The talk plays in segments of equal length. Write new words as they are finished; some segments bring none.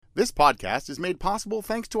This podcast is made possible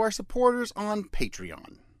thanks to our supporters on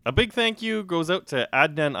Patreon. A big thank you goes out to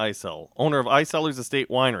Adnan Eisel, owner of Eisellers Estate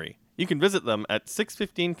Winery. You can visit them at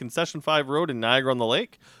 615 Concession 5 Road in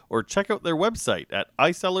Niagara-on-the-Lake, or check out their website at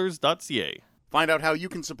eisellers.ca. Find out how you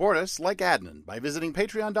can support us like Adnan by visiting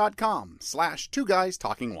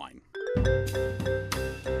patreon.com/2guystalkingwine.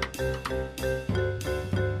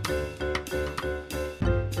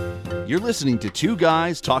 You're listening to Two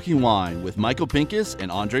Guys Talking Wine with Michael Pincus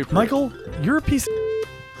and Andre Pruitt. Michael, you're a piece of...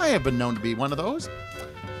 I have been known to be one of those.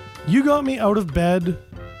 You got me out of bed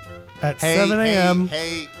at 7 a.m.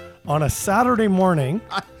 Hey, on a Saturday morning.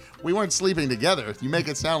 we weren't sleeping together. You make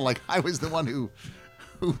it sound like I was the one who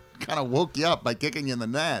kind of woke you up by kicking you in the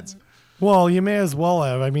nads. Well, you may as well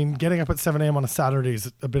have. I mean, getting up at 7 a.m. on a Saturday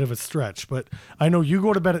is a bit of a stretch, but I know you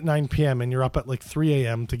go to bed at 9 p.m. and you're up at like 3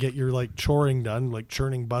 a.m. to get your like choring done, like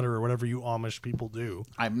churning butter or whatever you Amish people do.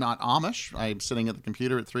 I'm not Amish. I'm sitting at the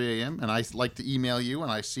computer at 3 a.m. and I like to email you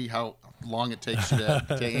and I see how long it takes you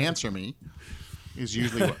to answer me is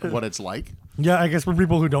usually what it's like. Yeah, I guess for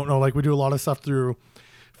people who don't know, like we do a lot of stuff through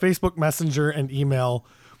Facebook Messenger and email.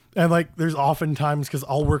 And like, there's often times because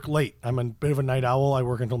I'll work late. I'm a bit of a night owl. I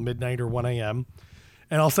work until midnight or 1 a.m.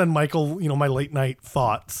 And I'll send Michael, my late night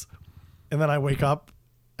thoughts. And then I wake up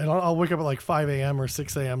and I'll wake up at like 5 a.m. or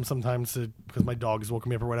 6 a.m. sometimes because my dog's woken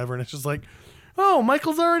me up or whatever. And it's just like, oh,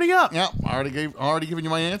 Michael's already up. Yeah, already given you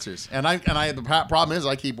my answers. And the problem is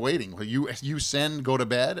I keep waiting. You send, go to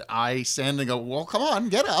bed. I send and go, well, come on,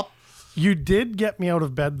 get up. You did get me out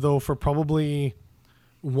of bed though for probably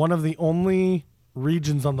one of the only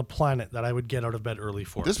regions on the planet that I would get out of bed early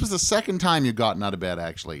for. This was the second time you've gotten out of bed,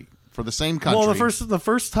 actually, for the same country. Well, the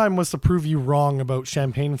first time was to prove you wrong about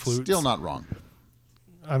champagne flutes. Still not wrong.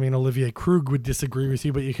 I mean, Olivier Krug would disagree with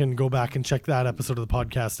you, but you can go back and check that episode of the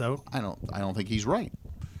podcast out. I don't think he's right.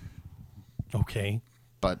 Okay,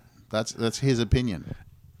 but that's his opinion.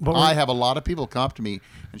 But I have a lot of people come up to me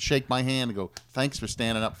and shake my hand and go, "Thanks for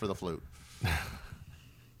standing up for the flute."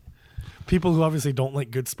 People who obviously don't like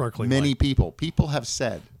good sparkling Many wine. people have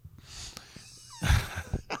said.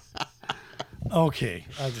 Okay,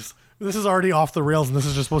 this is already off the rails, and this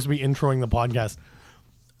is just supposed to be introing the podcast.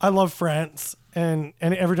 I love France, and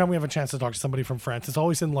every time we have a chance to talk to somebody from France, it's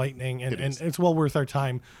always enlightening, and it's well worth our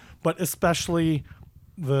time, but especially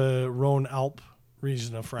the Rhone-Alpes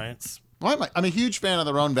region of France. Well, I'm a huge fan of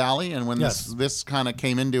the Rhone Valley, and when this kind of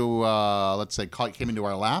came into, came into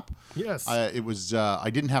our lap, yes, it was.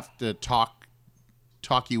 I didn't have to talk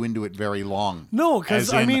you into it very long. No,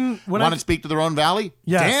 because when want to speak to the Rhone Valley?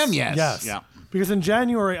 Yes, Damn yes, yes. Yeah. Because in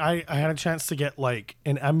January, I had a chance to get like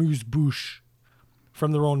an amuse-bouche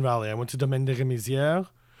from the Rhone Valley. I went to Domaine de Rémisière,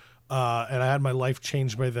 and I had my life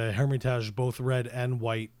changed by the Hermitage, both red and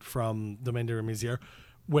white, from Domaine de Rémisière,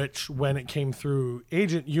 which, when it came through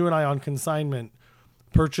agent, you and I on consignment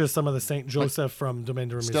purchased some of the St. Joseph from Domaine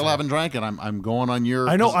de Rémisière. Still haven't drank it. I'm going on your...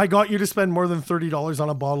 I know. I got you to spend more than $30 on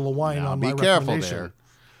a bottle of wine on my recommendation. Be careful there.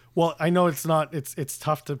 Well, I know it's not. It's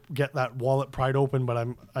tough to get that wallet pried open, but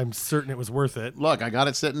I'm certain it was worth it. Look, I got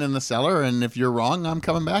it sitting in the cellar, and if you're wrong, I'm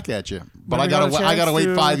coming back at you. But I gotta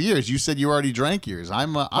wait 5 years. You said you already drank yours.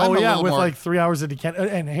 I'm with more... like 3 hours of decanter.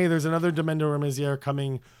 And hey, there's another Domaine de Rémisière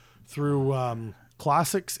coming through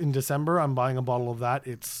Classics in December. I'm buying a bottle of that.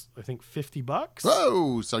 It's I think $50.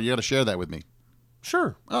 Oh, so you got to share that with me.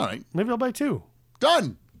 Sure. All right. Maybe I'll buy 2.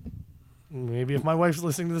 Done. Maybe if my wife's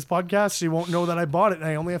listening to this podcast, she won't know that I bought it, and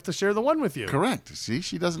I only have to share the one with you. Correct. See,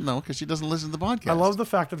 she doesn't know because she doesn't listen to the podcast. I love the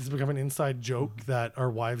fact that it's become an inside joke that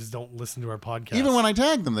our wives don't listen to our podcast. Even when I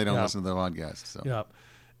tag them, they don't listen to the podcast. So. Yeah.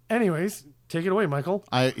 Anyways, take it away, Michael.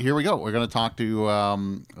 Here we go. We're going to talk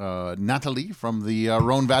to Natalie from the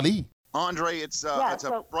Rhone Valley. Andre, it's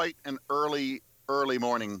a bright and early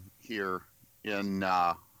morning here in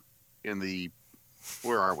the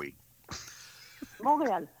where are we?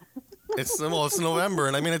 Montreal. It's November,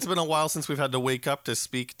 and I mean, it's been a while since we've had to wake up to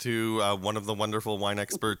speak to one of the wonderful wine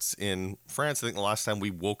experts in France. I think the last time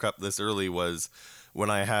we woke up this early was when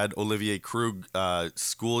I had Olivier Krug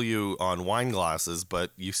school you on wine glasses,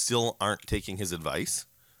 but you still aren't taking his advice.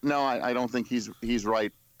 No, I don't think he's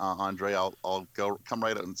right, Andre. I'll come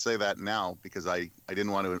right out and say that now because I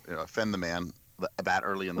didn't want to offend the man that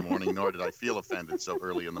early in the morning, nor did I feel offended so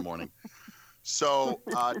early in the morning. So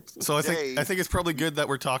I think it's probably good that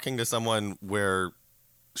we're talking to someone where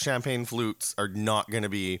champagne flutes are not going to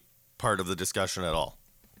be part of the discussion at all.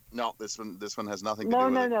 No, this one has nothing to do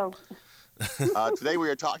with it. No. Today we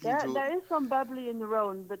are talking to... There is some bubbly in the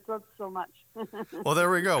Rhone, but not so much. Well,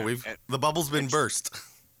 there we go. The bubble's been burst.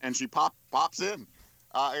 And she pops in.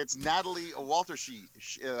 It's Natalie Scheid.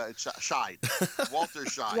 Walter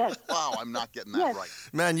Scheid. Yes. Wow, I'm not getting that right.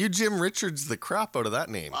 Man, you Jim Richards the crap out of that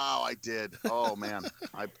name. Wow, I did. Oh man,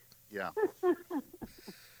 yeah.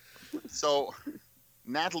 So,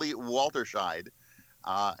 Natalie Walter Scheid,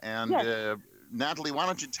 and Yes. Natalie, why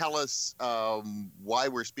don't you tell us why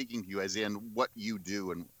we're speaking to you, as in what you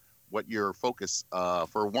do and what your focus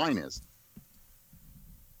for wine is?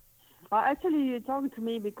 Well, actually, you're talking to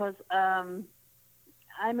me because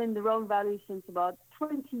I'm in the Rhone Valley since about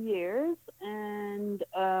 20 years, and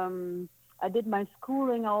I did my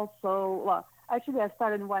schooling also. Well, actually, I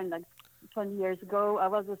started in wine like 20 years ago. I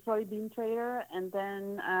was a soybean trader, and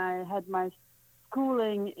then I had my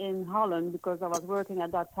schooling in Holland because I was working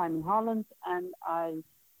at that time in Holland, and I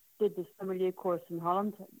did the sommelier course in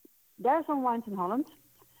Holland. There are some wines in Holland,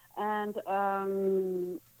 and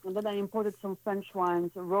then I imported some French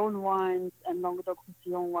wines, Rhone wines, and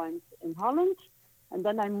Languedoc-Roussillon wines in Holland. And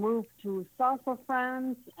then I moved to south of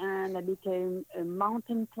France, and I became a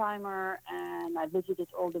mountain climber, and I visited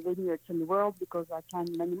all the vineyards in the world because I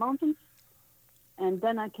climbed many mountains. And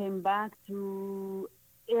then I came back to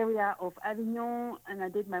area of Avignon, and I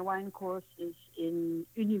did my wine courses in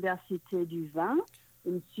Université du Vin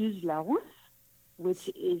in Suze-la-Rousse, which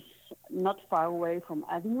is not far away from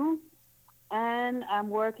Avignon. And I'm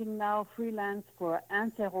working now freelance for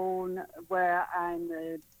Interrhône, where I'm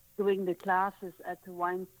doing the classes at the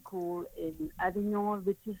wine school in Avignon,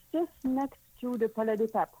 which is just next to the Palais des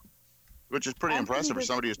Papes. Which is pretty impressive for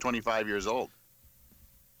somebody who's 25 years old.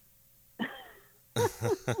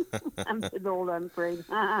 I'm a bit old, I'm afraid.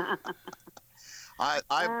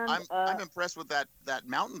 I'm impressed with that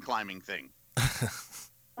mountain climbing thing.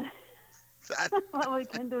 Well, we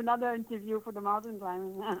can do another interview for the mountain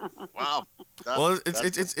climbing. Wow. Well,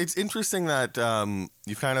 it's interesting that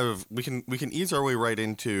you kind of we can ease our way right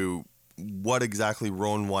into what exactly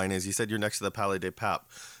Rhone wine is. You said you're next to the Palais des Papes,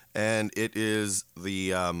 and it is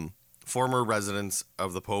the former residence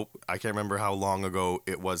of the Pope. I can't remember how long ago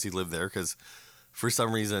it was he lived there, because for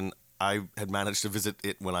some reason I had managed to visit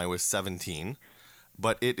it when I was 17.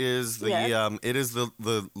 But it is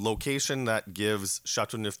the location that gives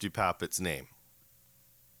Châteauneuf-du-Pape its name.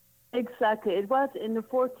 Exactly. It was in the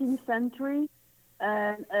 14th century,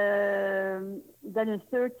 and then in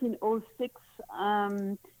 1306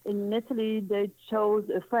 in Italy they chose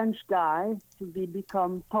a French guy to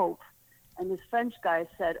become Pope. And this French guy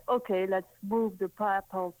said, okay, let's move the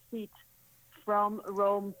papal seat from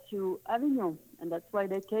Rome to Avignon. And that's why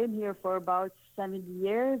they came here for about 70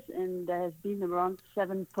 years, and there has been around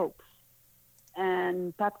 7 popes.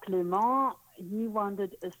 And Pape Clément, he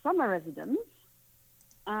wanted a summer residence,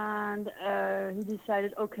 and he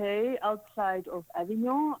decided, okay, outside of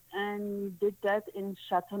Avignon, and he did that in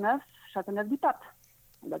Châteauneuf-du-Pape.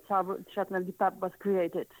 And that's how Châteauneuf-du-Pape was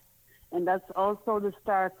created. And that's also the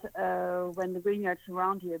start when the vineyards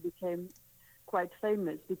around here became quite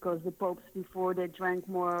famous, because the popes before, they drank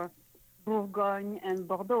more Bourgogne and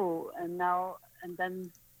Bordeaux, and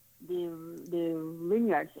then the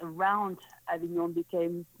vineyards around Avignon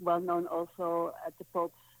became well known also at the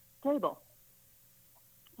Pope's table.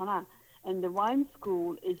 Voilà. And the wine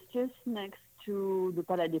school is just next to the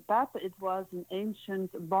Palais des Papes. It was an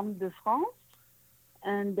ancient Banque de France,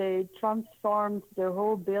 and they transformed the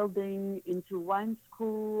whole building into wine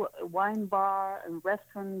school, a wine bar, a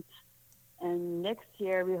restaurant. And next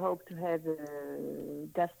year we hope to have a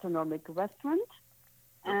gastronomic restaurant.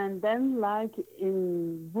 And then, like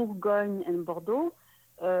in Bourgogne and Bordeaux,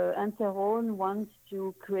 Interrhône wants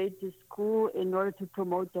to create this school in order to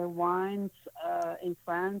promote their wines in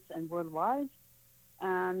France and worldwide.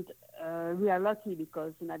 And we are lucky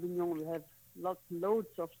because in Avignon we have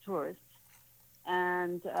loads of tourists.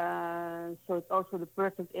 And so it's also the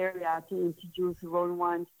perfect area to introduce Rhone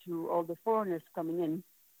wines to all the foreigners coming in.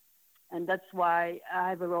 And that's why I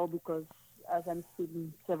have a role, because as I'm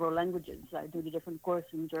speaking several languages, I do the different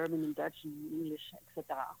courses in German, in Dutch, in English,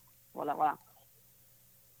 etc. Voilà, voilà.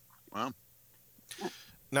 Wow.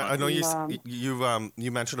 Now I know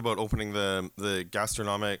you mentioned about opening the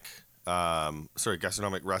gastronomic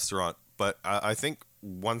restaurant, but I think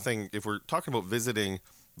one thing, if we're talking about visiting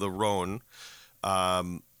the Rhone,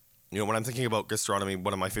 when I'm thinking about gastronomy,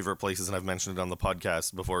 one of my favorite places, and I've mentioned it on the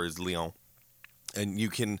podcast before, is Lyon. And you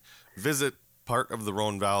can visit part of the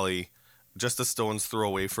Rhone Valley just a stone's throw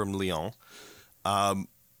away from Lyon.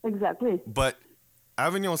 Exactly. But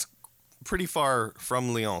Avignon's pretty far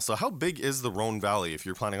from Lyon. So how big is the Rhone Valley if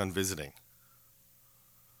you're planning on visiting?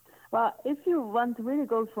 Well, if you want to really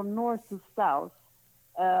go from north to south,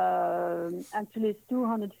 actually it's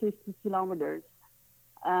 250 kilometers.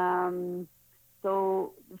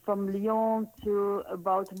 So from Lyon to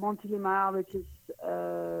about Montélimar, which is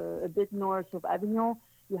a bit north of Avignon,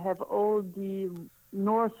 you have all the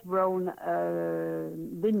North Rhone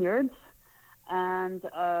vineyards, and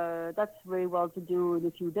that's very well to do in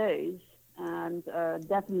a few days. And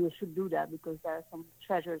definitely you should do that because there are some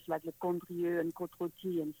treasures like Le Condrieu and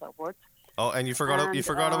Côte-Rôtie and so forth. Oh, and you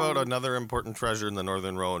forgot about another important treasure in the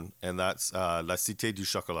Northern Rhone, and that's La Cité du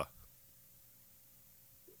Chocolat.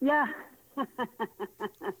 Yeah.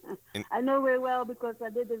 I know very well because I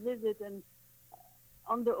did a visit, and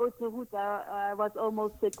on the autoroute I was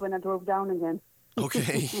almost sick when I drove down again.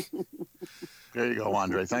 Okay. There you go,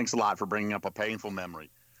 Andre. Thanks a lot for bringing up a painful memory.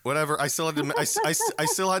 Whatever. I still had to. I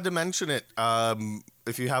still had to mention it.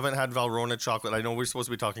 If you haven't had Valrhona chocolate, I know we're supposed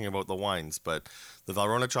to be talking about the wines, but the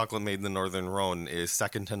Valrhona chocolate made in the Northern Rhone is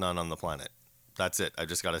second to none on the planet. That's it. I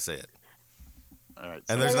just got to say it. All right.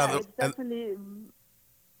 And there's another. It's definitely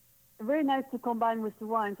very nice to combine with the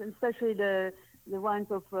wines, and especially the wines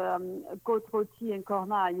of Côte-Rôtie and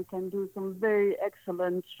Cornas. You can do some very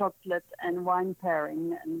excellent chocolate and wine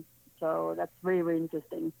pairing, and so that's very, very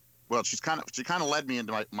interesting. Well, she kind of led me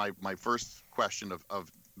into my first question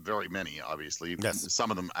of very many, obviously. Yes. Some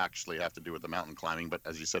of them actually have to do with the mountain climbing, but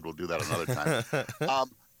as you said, we'll do that another time.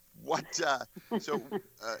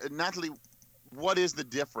 Natalie, what is the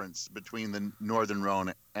difference between the Northern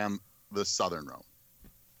Rhone and the Southern Rhone?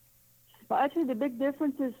 Well, actually, the big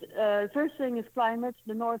difference is, first thing is climate.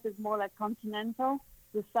 The north is more like continental.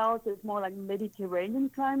 The south is more like Mediterranean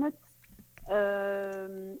climate.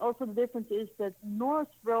 Also, the difference is that North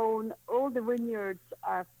Rhone, all the vineyards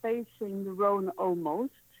are facing the Rhone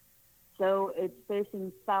almost. So it's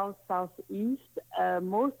facing south-southeast.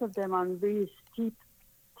 Most of them on really steep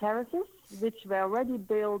terraces, which were already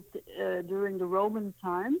built during the Roman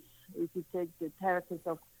times. If you take the terraces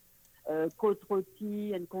of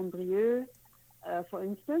Côte-Rôtie and Condrieu, for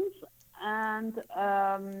instance. And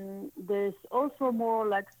there's also more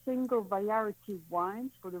like single variety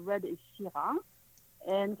wines. For the red is Syrah.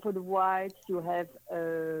 And for the whites, you have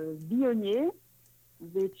Viognier,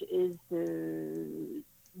 which is the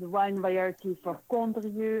wine variety for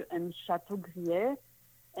Condrieu and Château-Grière.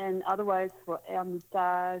 And otherwise for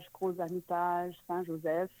Hermitage, Gros Hermitage,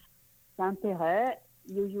 Saint-Joseph, Saint-Péret,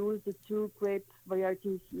 you use the two grape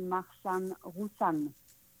varieties Marsanne, Roussanne.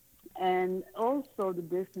 And also the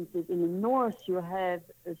difference is in the north you have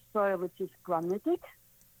a soil which is granitic.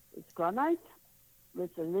 It's granite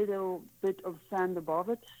with a little bit of sand above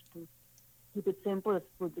it to keep it simple. It's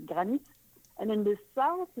with the granite. And in the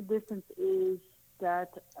south the difference is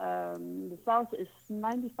that the south is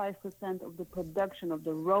 95% of the production of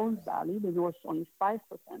the Rhone Valley. The north is only 5%.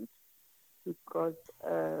 Because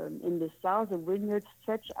in the south, the vineyards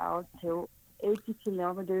stretch out till 80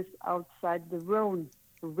 kilometers outside the Rhone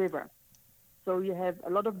River. So you have a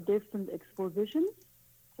lot of different expositions,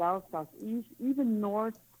 south, southeast, even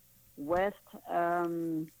north, west,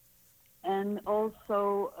 and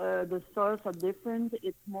also the soils are different.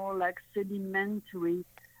 It's more like sedimentary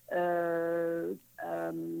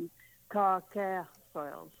calcaire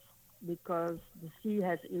soils because the sea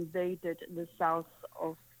has invaded the south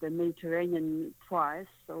of the Mediterranean twice,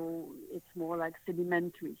 so it's more like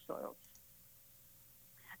sedimentary soils.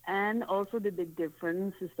 And also the big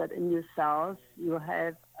difference is that in the south you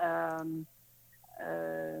have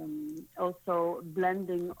also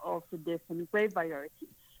blending of the different grape varieties.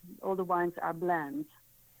 All the wines are blends.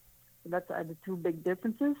 So that's the two big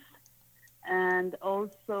differences. And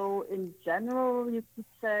also in general you could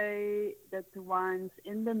say that the wines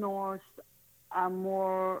in the north are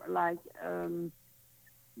more like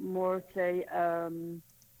more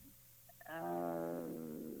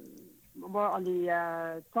on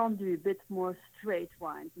the tendu, a bit more straight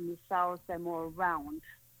wines. In the south, they're more round.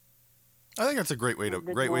 I think that's a great way to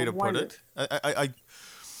put it.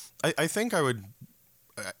 I think I would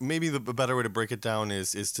maybe the better way to break it down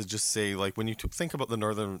is to just say, like, when you think about the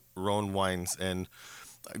Northern Rhone wines, and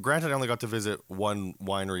granted I only got to visit one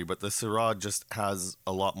winery, but the Syrah just has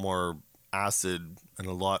a lot more acid and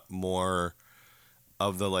a lot more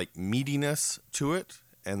of the like meatiness to it.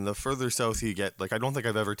 And the further south you get, like, I don't think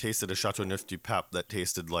I've ever tasted a Châteauneuf-du-Pape that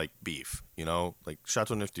tasted like beef, you know? Like,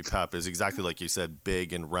 Châteauneuf-du-Pape is exactly like you said,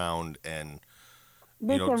 big and round and...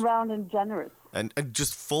 Big and round and generous. And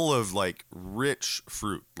just full of, like, rich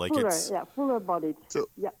fruit. Like, fuller bodied. So,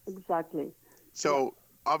 yeah, exactly. So,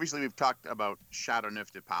 obviously, we've talked about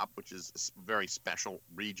Châteauneuf-du-Pape, which is a very special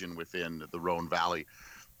region within the Rhone Valley.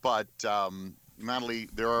 But, Natalie,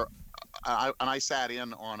 there are... I sat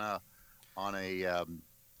in on a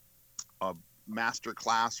master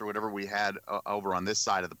class or whatever we had over on this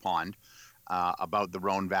side of the pond about the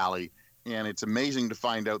Rhone Valley, and it's amazing to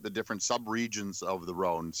find out the different sub-regions of the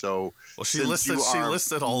Rhone. So, well, she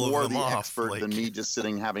listed all of them off. Expert than me, just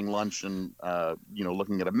sitting having lunch and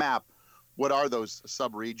looking at a map. What are those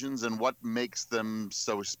sub-regions, and what makes them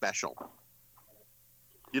so special?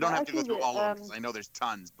 You don't have to go through all of them. I know there's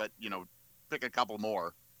tons, but pick a couple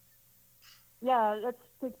more. Yeah, let's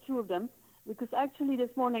pick two of them, because actually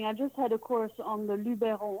this morning I just had a course on the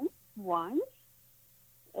Luberon wines,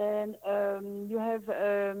 and you have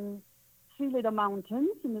 3 little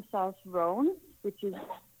mountains in the South Rhone, which is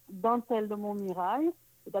Dentelle de Montmirail,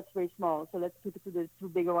 but that's very small, so let's pick the 2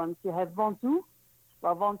 bigger ones. You have Ventoux.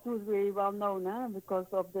 Well, Ventoux is very well known because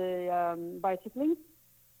of the bicycling.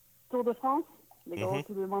 Tour de France, they go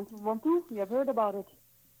to the Ventoux. You have heard about it?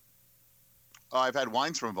 I've had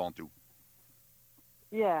wines from Ventoux.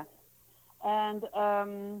 Yeah, and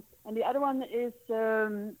the other one is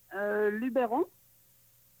Luberon.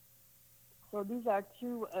 So these are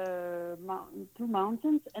two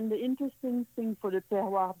mountains, and the interesting thing for the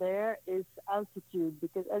terroir there is altitude,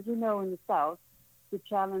 because as you know, in the south, the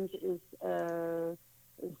challenge is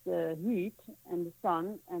the heat and the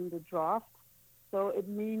sun and the draft. So it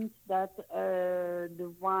means that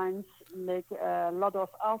the wines make a lot of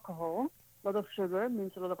alcohol. A lot of sugar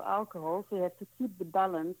means a lot of alcohol, so you have to keep the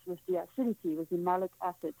balance with the acidity, with the malic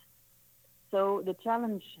acid. So the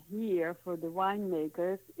challenge here for the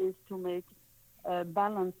winemakers is to make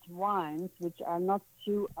balanced wines which are not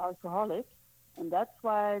too alcoholic, and that's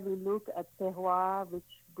why we look at terroir which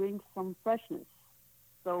brings some freshness.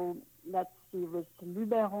 So let's see, with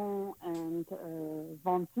Luberon and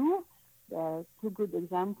Ventoux, 2 good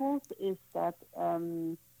examples is that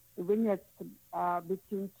the vineyards are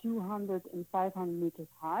between 200 and 500 meters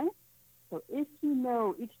high. So if you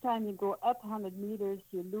know each time you go up 100 meters,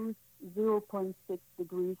 you lose 0.6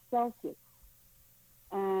 degrees Celsius.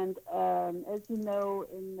 And as you know,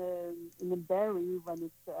 in the berry, when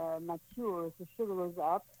it's mature, the sugar goes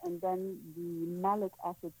up, and then the malic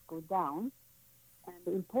acids go down. And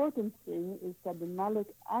the important thing is that the malic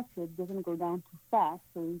acid doesn't go down too fast,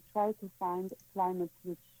 so we try to find climates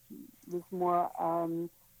with more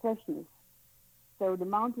freshness. So the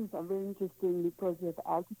mountains are very interesting because you have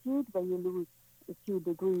altitude where you lose a few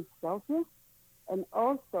degrees Celsius, and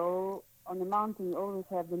also on the mountain you always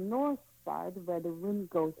have the north side where the wind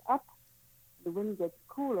goes up, the wind gets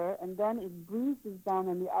cooler, and then it breezes down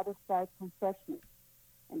on the other side some freshness.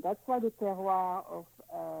 And that's why the terroir of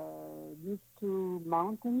these 2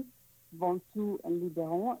 mountains, Ventoux and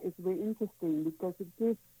Luberon, is very interesting because it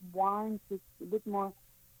gives wines just a bit more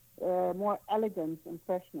elegance and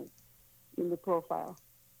freshness in the profile.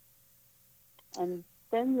 And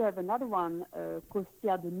then you have another one,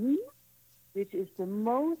 Costia de Nîmes, which is the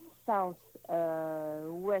most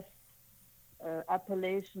south-west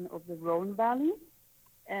appellation of the Rhone Valley.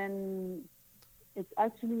 And it's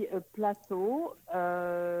actually a plateau,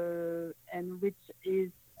 and which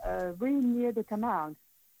is very near the Camargue.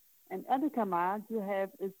 And at the Camargue, you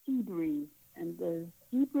have a sea breeze. And the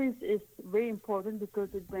sea breeze is very important because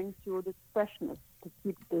it brings you this freshness to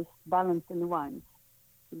keep this balance in the wine.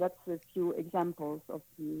 So that's a few examples of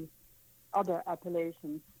the other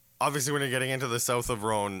appellations. Obviously, when you're getting into the south of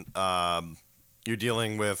Rhone, you're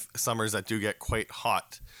dealing with summers that do get quite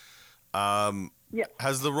hot. Yeah.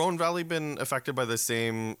 Has the Rhone Valley been affected by the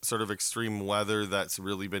same sort of extreme weather that's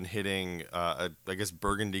really been hitting, I guess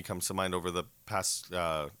Burgundy comes to mind over the past,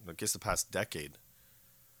 the past decade?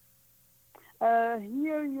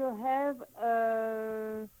 Here you have,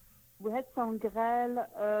 we had some grêle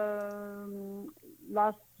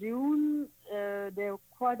last June. There were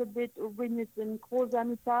quite a bit of vineyards in Gros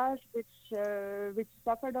Hermitage which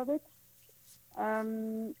suffered of it.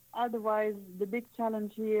 Otherwise, the big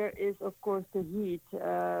challenge here is, of course, the heat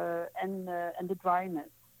and the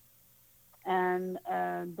dryness. And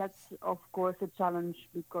that's, of course, a challenge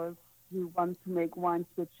because you want to make wines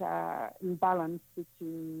which are in balance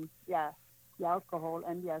between, the alcohol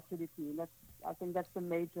and the acidity. I think that's the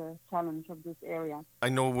major challenge of this area. I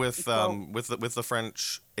know with the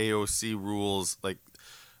French AOC rules, like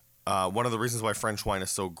one of the reasons why French wine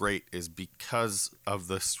is so great is because of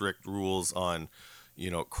the strict rules on,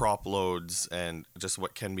 crop loads and just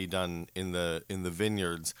what can be done in the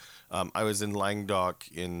vineyards. I was in Languedoc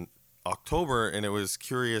in October, and it was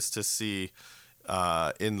curious to see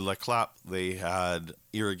in La Clappe they had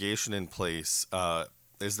irrigation in place.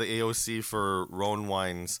 Is the AOC for Rhone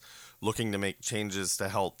wines looking to make changes to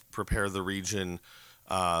help prepare the region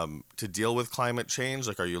to deal with climate change?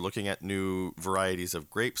 Like, are you looking at new varieties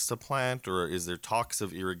of grapes to plant, or is there talks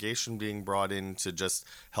of irrigation being brought in to just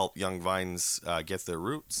help young vines get their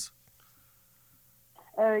roots?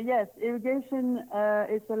 Yes, irrigation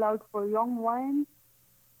is allowed for young wines,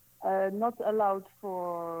 not allowed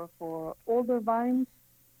for older wines.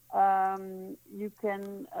 You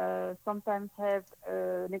can sometimes have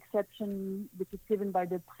an exception which is given by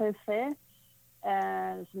the préfet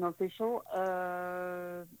as an official.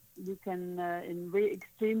 You can, in very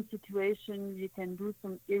extreme situation, you can do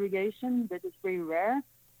some irrigation, that is very rare,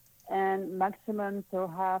 and maximum till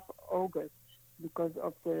half August because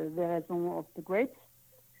of the veraison of the grapes.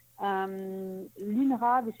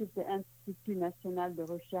 L'INRA, which is the Institut National de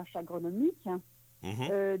Recherche Agronomique,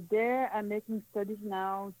 they are making studies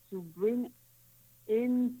now to bring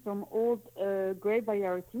in some old grape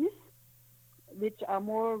varieties which are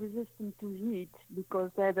more resistant to heat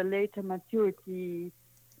because they have a later maturity.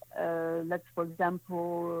 Let's, for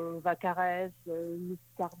example, Vaccarez,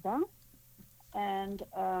 Muscardin. And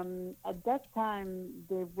at that time,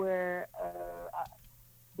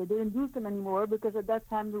 they didn't use them anymore because at that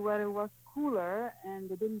time the weather was cooler and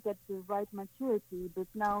they didn't get the right maturity. But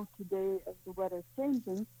now today, as the weather is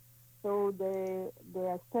changing, so they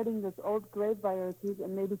are studying those old grape varieties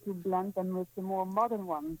and maybe to blend them with the more modern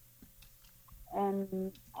ones.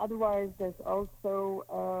 And otherwise, there's also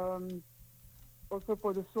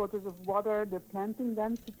for the sources of water, the planting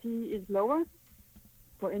density is lower.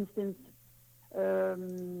 For instance,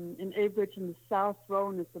 in average in the South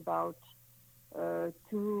Rhone, it's about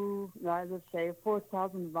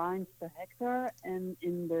 4,000 vines per hectare, and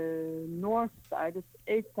in the north side, it's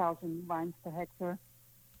 8,000 vines per hectare.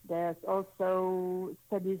 There's also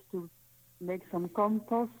studies to make some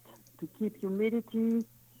compost to keep humidity,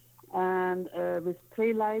 and with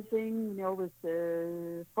tree lighting, with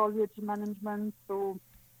foliage management. So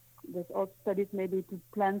there's also studies maybe to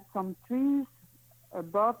plant some trees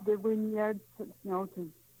above the vineyard, to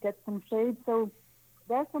get some shade. So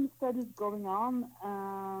there's some studies going on,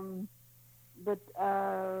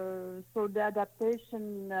 so the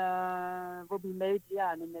adaptation will be made,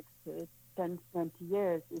 in the next 10, 20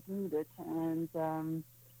 years if needed. And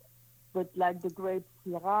but like the grape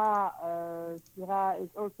Syrah, Syrah is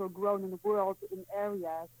also grown in the world in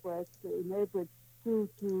areas where it's in average 2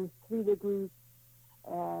 to 3 degrees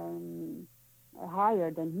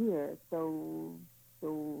higher than here. So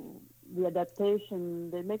the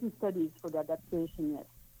adaptation, they're making studies for the adaptation, yes.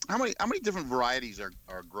 How many different varieties are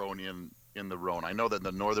grown in the Rhone? I know that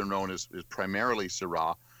the northern Rhone is primarily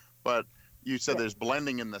Syrah, but you said there's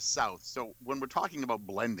blending in the south. So when we're talking about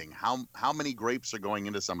blending, how many grapes are going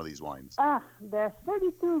into some of these wines? There's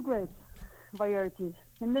 32 grape varieties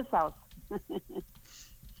in the south.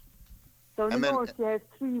 So in the north you have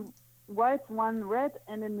 3 white, 1 red,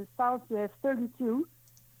 and in the south you have 32.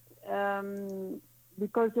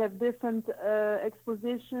 Because you have different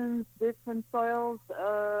expositions, different soils,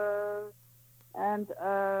 but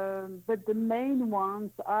the main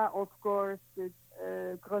ones are, of course, the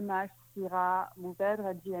Grenache, Syrah,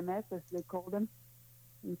 Mourvèdre, GMS, as they call them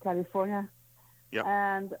in California. Yep.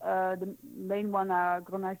 And the main one are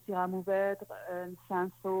Grenache, Syrah, Mourvèdre, and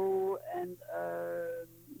Cinsault, and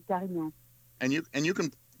Carignan. And you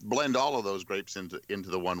can blend all of those grapes into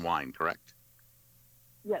the one wine, correct?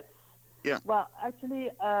 Yes. Yeah. Well,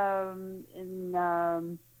 actually, in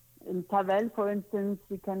Tavel, for instance,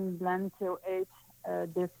 you can blend till 8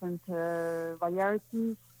 different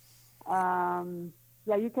varieties.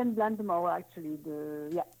 You can blend them all, actually.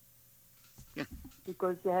 Yeah.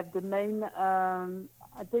 Because you have the main.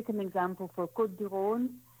 I take an example for Côte du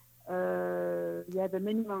Rhône. You have a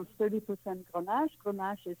minimum of 30% Grenache.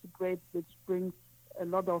 Grenache is a grape which brings a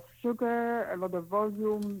lot of sugar, a lot of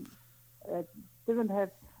volume. It doesn't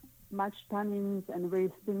have much tannins and very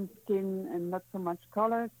thin skin and not so much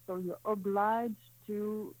color, so you're obliged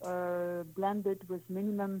to blend it with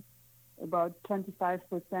minimum about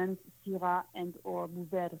 25% Syrah and or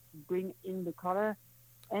Mourvèdre to bring in the color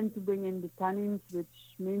and to bring in the tannins,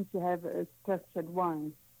 which means you have a structured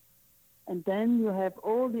wine. And then you have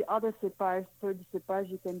all the other cépages, 30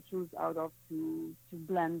 cépages you can choose out of to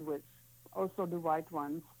blend with, also the white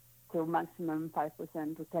ones. So maximum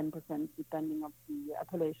 5% to 10%, depending on the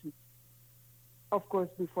appellation. Of course,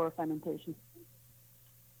 before fermentation.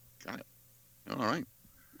 Got it. All right.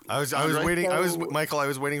 I was waiting. Michael. I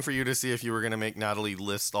was waiting for you to see if you were going to make Natalie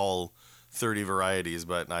list all 30 varieties,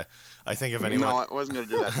 but I think if anyone. No, I wasn't going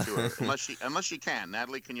to do that to her unless she can.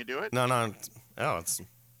 Natalie, can you do it? No. Oh, it's.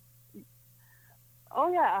 Oh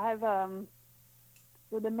yeah, I have.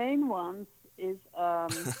 So the main ones is. I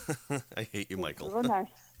hate you, Michael. Grenache,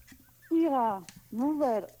 Syrah,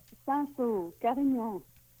 Mourvèdre, Cinsault, Carignan,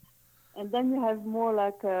 and then you have more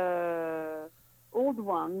like old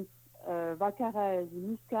ones, Vaccarez,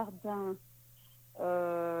 Muscardin,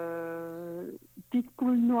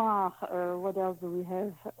 Picpoul Noir. What else do we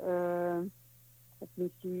have? Let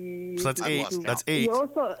me see. So that's 8. That's 8. You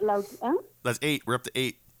also allowed, That's 8. We're up to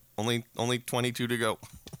 8. Only 22 to go.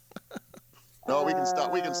 No, we can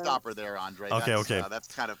stop. We can stop her there, Andre. Okay. That's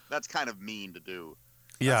kind of mean to do.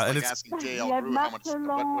 Yeah, that's and like it's asking J.L. Brew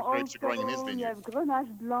what grapes are growing in his vineyard. You have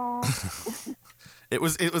Grenache Blanc. it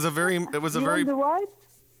was a very the white?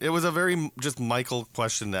 It was a very just Michael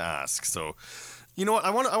question to ask. So, you know what?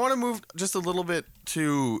 I want to move just a little bit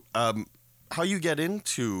to how you get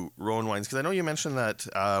into Rhone wines, because I know you mentioned that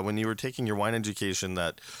when you were taking your wine education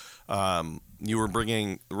that you were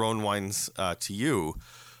bringing Rhone wines to you.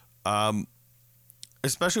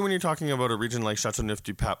 Especially when you're talking about a region like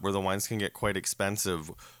Châteauneuf-du-Pape where the wines can get quite expensive,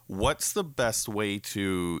 what's the best way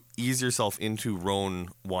to ease yourself into Rhone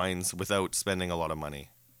wines without spending a lot of money?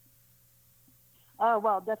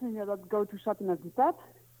 Well, definitely not go to Châteauneuf-du-Pape.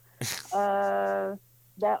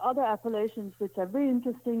 There are other appellations which are very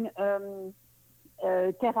interesting.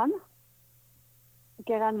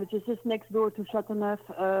 Queyranne, which is just next door to Châteauneuf.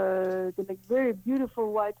 They make very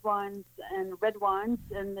beautiful white wines and red wines,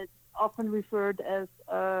 and it's often referred as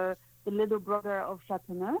the little brother of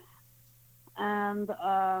Châteauneuf. And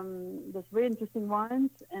there's very interesting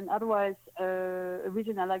wines. And otherwise, a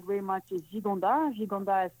region I like very much is Gigondas.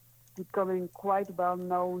 Gigondas is becoming quite well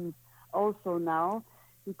known also now,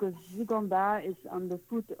 because Gigondas is on the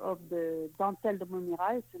foot of the Dentelle de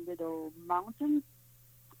Montmirail. It's a little mountain.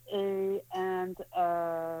 And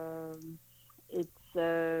it's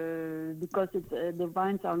because the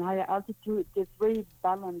vines are on higher altitude, it gives very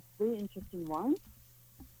balanced, very interesting wines.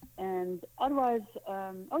 And otherwise,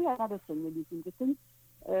 another thing maybe it's interesting.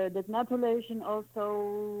 There's an appellation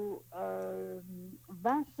also,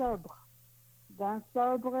 Vin Sobre. Vin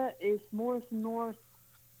Sobre is more north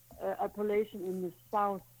appellation in the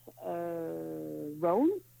south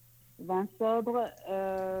Rhone. Vin Sobre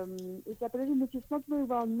is an appellation which is not very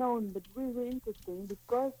well known, but really, really interesting,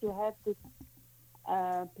 because you have this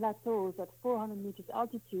plateaus at 400 meters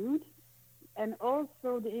altitude, and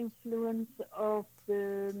also the influence of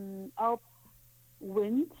the Alps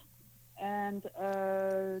wind, and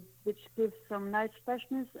which gives some nice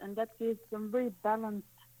freshness, and that gives some very balanced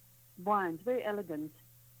wines, very elegant.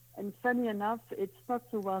 And funny enough, it's not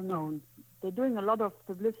so well known. They're doing a lot of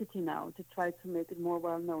publicity now to try to make it more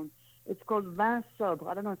well known. It's called Vin Sobre.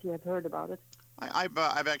 I don't know if you have heard about it.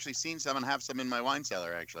 I've actually seen some and have some in my wine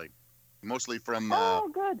cellar, actually. Mostly from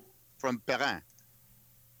good. From Perrin.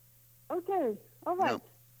 Okay, all right.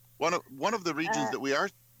 You know, one of the regions that we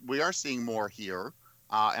are seeing more here,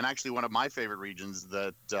 and actually one of my favorite regions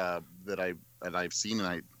that I've seen and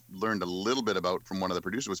I learned a little bit about from one of the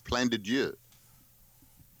producers was Plaine de Dieu.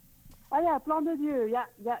 Oh yeah, Plaine de Dieu,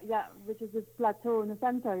 yeah, which is this plateau in the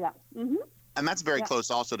center, yeah. Mm-hmm. And that's very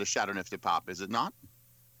close also to Châteauneuf-du-Pape, is it not?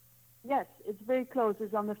 Yes, it's very close.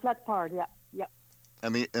 It's on the flat part, yeah.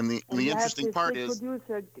 And the interesting part is,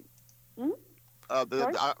 I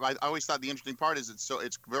always thought the interesting part is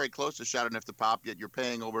it's very close to Châteauneuf-du-Pape, yet you're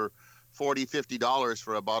paying over $40-50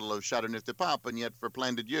 for a bottle of Châteauneuf-du-Pape, and yet for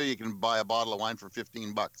Plaine de Dieu you can buy a bottle of wine for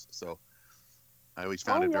 $15. So I always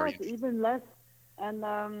found it very interesting. Even less. And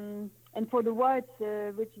for the whites,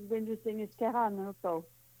 which is interesting, is Queyranne also,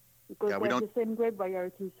 because they have the same grape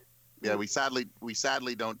varieties. Yeah, we sadly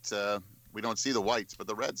don't we don't see the whites, but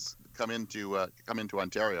the reds come into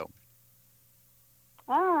Ontario.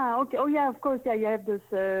 Ah, okay. Oh, yeah, of course. Yeah, you have this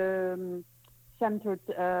centered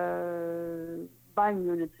buying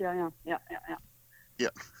units. Yeah. Yeah,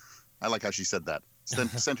 I like how she said that.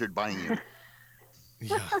 Centered buying unit.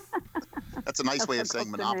 Yeah, that's a nice way of saying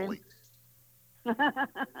monopoly.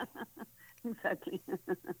 Exactly.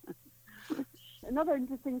 Another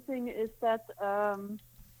interesting thing is that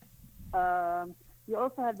you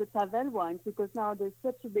also have the Tavel wines, because now there's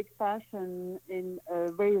such a big fashion in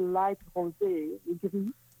very light rosé,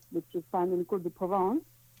 gris, which is found in Côte de Provence.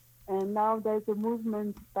 And now there's a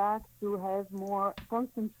movement back to have more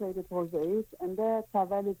concentrated rosés, and there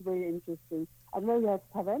Tavel is very interesting. I know you have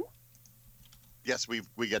Tavel? Yes, we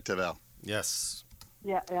get Tavel. Yes.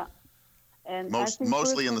 Yeah. And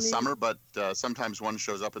mostly in the summer, but sometimes one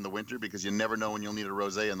shows up in the winter, because you never know when you'll need a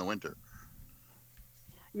rosé in the winter.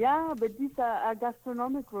 Yeah, but these are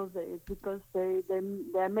gastronomic rosés, because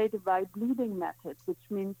they're made by bleeding method, which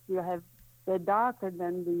means they're darker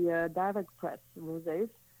than the direct press rosés.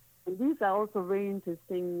 And these are also very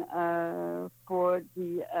interesting for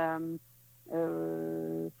the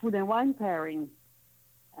food and wine pairing.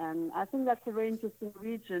 And I think that's a very interesting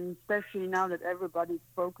region, especially now that everybody's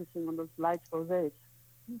focusing on those light rosés.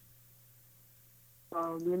 So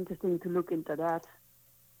it'll be interesting to look into that.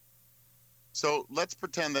 So let's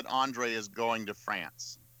pretend that Andre is going to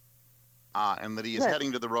France, and that he is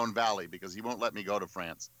heading to the Rhone Valley because he won't let me go to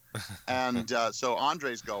France. And so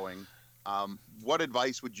Andre's going. What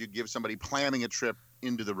advice would you give somebody planning a trip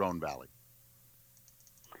into the Rhone Valley?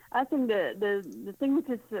 I think the thing which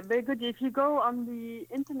is very good, if you go on the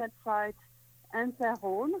internet site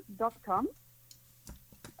interrhone.com,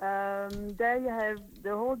 there you have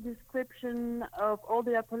the whole description of all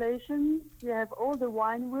the appellations. You have all the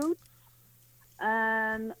wine routes,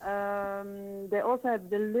 and they also have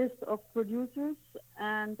the list of producers.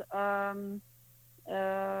 And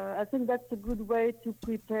I think that's a good way to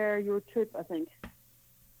prepare your trip, I think.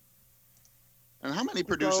 And how many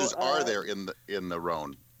producers are there in the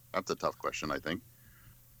Rhone? That's a tough question, I think.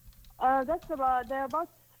 There are about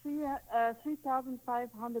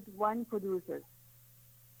 3,500 wine producers.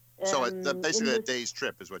 So basically a day's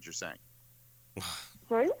trip is what you're saying.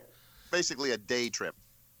 Sorry? Basically a day trip.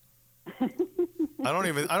 I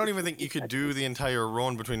don't even think you could do the entire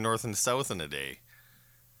Rhone between north and south in a day.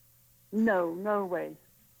 No way.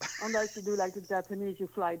 Unless you do like the Japanese, you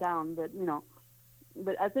fly down. But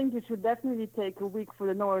but I think you should definitely take a week for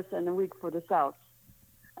the north and a week for the south.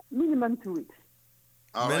 Minimum 2 weeks.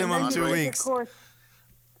 Minimum 2 weeks.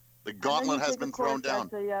 The gauntlet has been thrown down.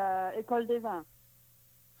 At the École des Vins.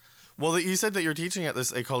 Well, you said that you're teaching at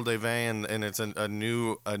this École des Vins, and it's a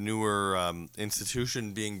newer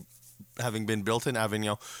institution having been built in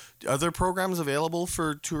Avignon. Are there programs available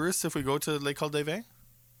for tourists if we go to l'École des Vins?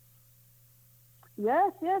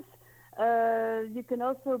 Yes. You can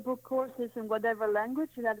also book courses in whatever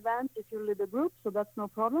language in advance if you lead a group, so that's no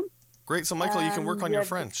problem. Great. So, Michael, you can work on your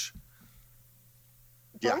French.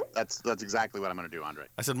 Yeah, that's exactly what I'm going to do, Andre.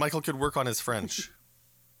 I said Michael could work on his French.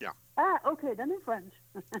 Yeah. Okay, then in French.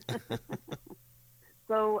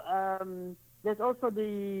 So there's also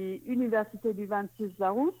the Université du Vin Suisse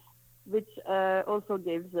Larousse, which also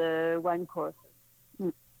gives a wine course,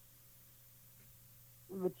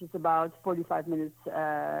 which is about 45 minutes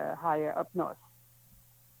higher up north.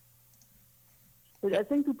 But I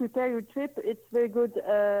think to prepare your trip, it's very good,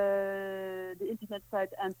 the internet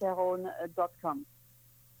site interrhone.com.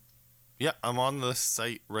 Yeah, I'm on the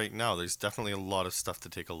site right now. There's definitely a lot of stuff to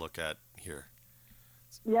take a look at here.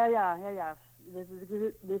 Yeah. There's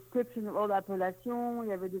a description of all the appellations.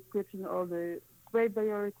 You have a description of all the grape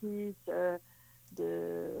varieties, the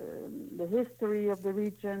history of the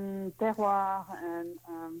region, terroir, and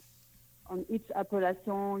on each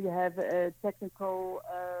appellation you have a technical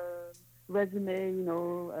resume,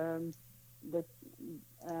 the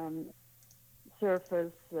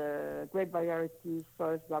surface, grape varieties,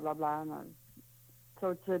 first, blah, blah, blah. So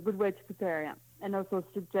it's a good way to prepare, yeah. And also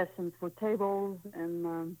suggestions for tables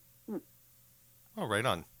and... Oh, right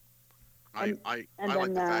on. I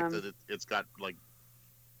like the fact that it's got like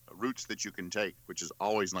routes that you can take, which is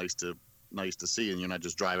always nice to see, and you're not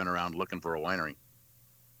just driving around looking for a winery.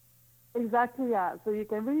 Exactly, yeah. So you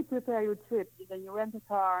can really prepare your trip. Then you rent a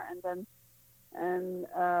car, and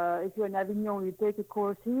if you're in Avignon, you take a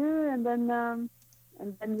course here, and then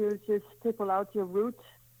you just triple out your route.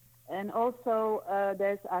 And also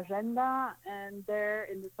there's agenda, and there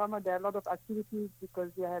in the summer there are a lot of activities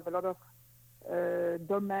because you have a lot of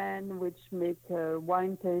domain which make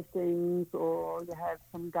wine tastings, or you have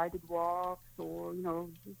some guided walks, or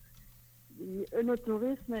the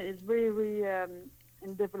œnotourisme is very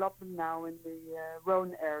in development now in the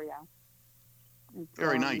Rhone area.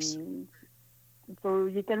 Very nice. So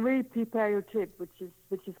you can really prepare your trip, which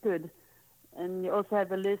is good. And you also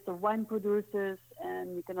have a list of wine producers,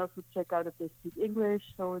 and you can also check out if they speak English.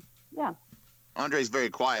 So yeah. Andre's very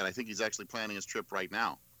quiet. I think he's actually planning his trip right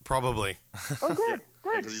now. Probably. Oh, good.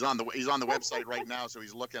 Because he's on the website right now, so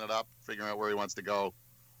he's looking it up, figuring out where he wants to go,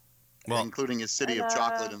 including his city of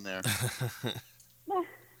chocolate in there.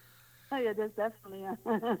 Oh yeah, that's definitely.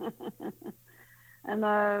 And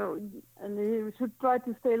you should try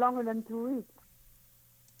to stay longer than 2 weeks.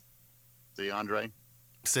 See, Andre?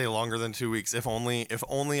 Stay longer than 2 weeks. If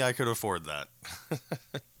only I could afford that.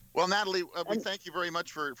 Well, Natalie, we thank you very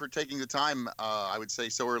much for taking the time. I would say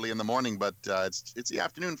so early in the morning, but it's the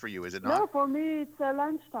afternoon for you, is it not? No, for me it's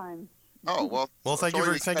lunchtime. Oh well. Well, thank you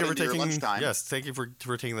for taking lunchtime. Yes, thank you for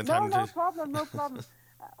taking the time. No problem.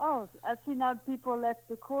 Oh, I see now people left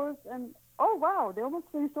the course, and oh wow, they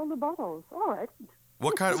almost finished all the bottles. Oh, excellent.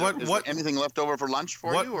 What kind? Is there anything left over for lunch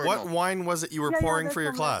for you? Or what no? wine was it you were pouring for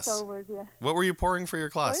your class? Yeah. What were you pouring for your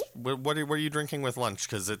class? Sorry? What are you drinking with lunch?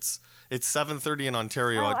 Because it's 7:30 in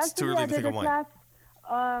Ontario. It's actually, too early to think of I did a wine. class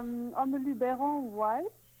on the Luberon white,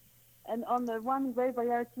 and on the one grape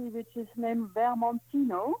variety which is named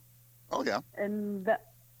Vermontino. Oh yeah. And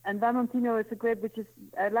And Vermentino is a grape which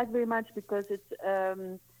I like very much because it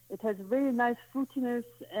has very nice fruitiness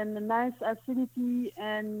and a nice acidity,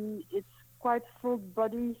 and it's quite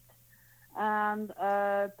full-bodied and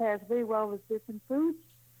pairs very well with different foods.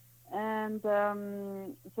 And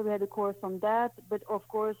so we had a course on that. But of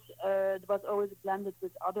course, it was always blended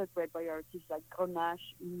with other grape varieties like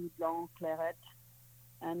Grenache, Uni Blanc, Claret,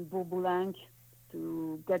 and Bourboulenc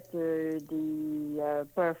to get the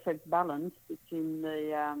perfect balance between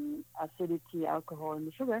the acidity, alcohol, and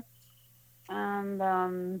the sugar. And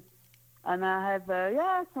I have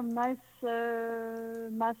some nice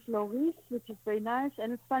Mas Loris, which is very nice.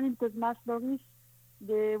 And it's funny because Mas Loris,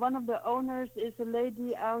 one of the owners is a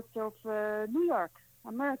lady out of New York,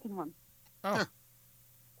 American one. Oh,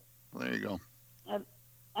 well, there you go.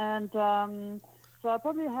 So I'll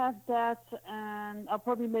probably have that, and I'll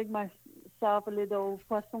probably make myself a little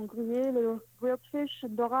poisson grillé, a little grilled fish,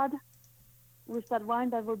 dorade, with that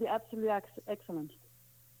wine. That will be absolutely excellent.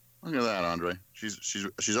 Look at that, Andre.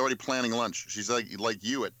 She's already planning lunch. She's like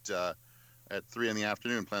you at 3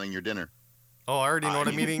 p.m. planning your dinner. Oh, I already know what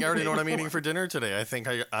I'm eating. I already know what I'm eating for dinner today. I think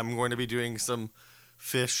I'm going to be doing some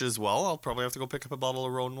fish as well. I'll probably have to go pick up a bottle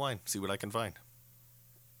of Rhone wine, see what I can find.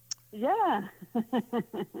 Yeah.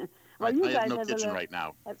 Well, I have no kitchen right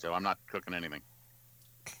now, so I'm not cooking anything.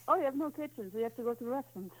 Oh, you have no kitchen, so you have to go to the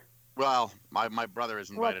restaurant. Well, my brother has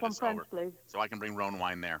invited us over, place. so I can bring Rhone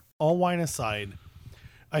wine there. All wine aside,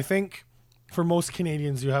 I think for most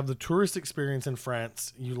Canadians, you have the tourist experience in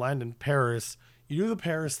France. You land in Paris. You do the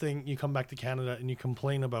Paris thing. You come back to Canada, and you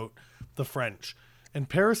complain about the French. And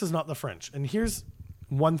Paris is not the French. And here's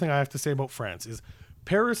one thing I have to say about France is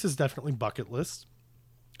Paris is definitely bucket list.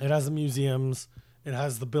 It has the museums. It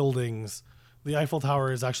has the buildings. The Eiffel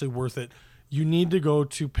Tower is actually worth it. You need to go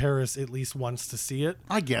to Paris at least once to see it.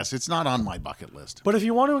 I guess it's not on my bucket list. But if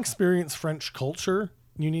you want to experience French culture,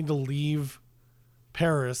 you need to leave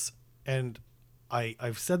Paris. And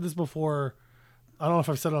I've said this before. I don't know if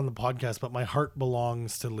I've said it on the podcast, but my heart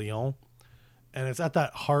belongs to Lyon. And it's at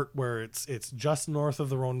that heart where it's just north of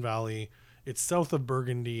the Rhone Valley. It's south of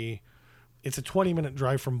Burgundy. It's a 20-minute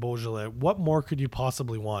drive from Beaujolais. What more could you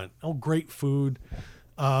possibly want? Oh, great food.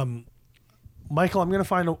 Michael,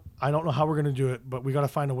 I don't know how we're going to do it, but we got to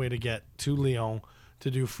find a way to get to Lyon to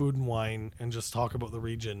do food and wine and just talk about the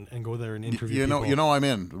region and go there and interview people. You know I'm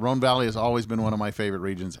in. The Rhone Valley has always been one of my favorite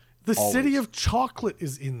regions. The always. City of Chocolate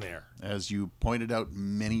is in there. As you pointed out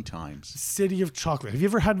many times. City of Chocolate. Have you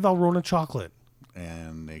ever had Valrhona chocolate?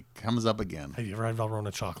 And it comes up again. Have you ever had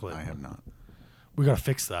Valrhona chocolate? I have not. We got to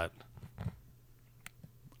fix that.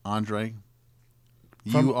 Andre,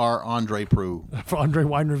 you are Andre Prue. For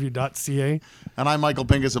AndreWineReview.ca. And I'm Michael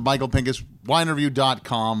Pincus of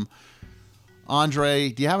MichaelPincusWineReview.com. Andre,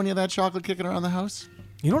 do you have any of that chocolate kicking around the house?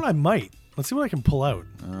 You know what? I might. Let's see what I can pull out.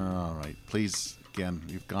 All right. Please, again,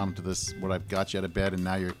 you've gone to this, what I've got you out of bed, and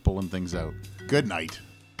now you're pulling things out. Good night.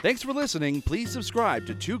 Thanks for listening. Please subscribe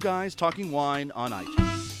to Two Guys Talking Wine on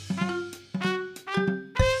iTunes.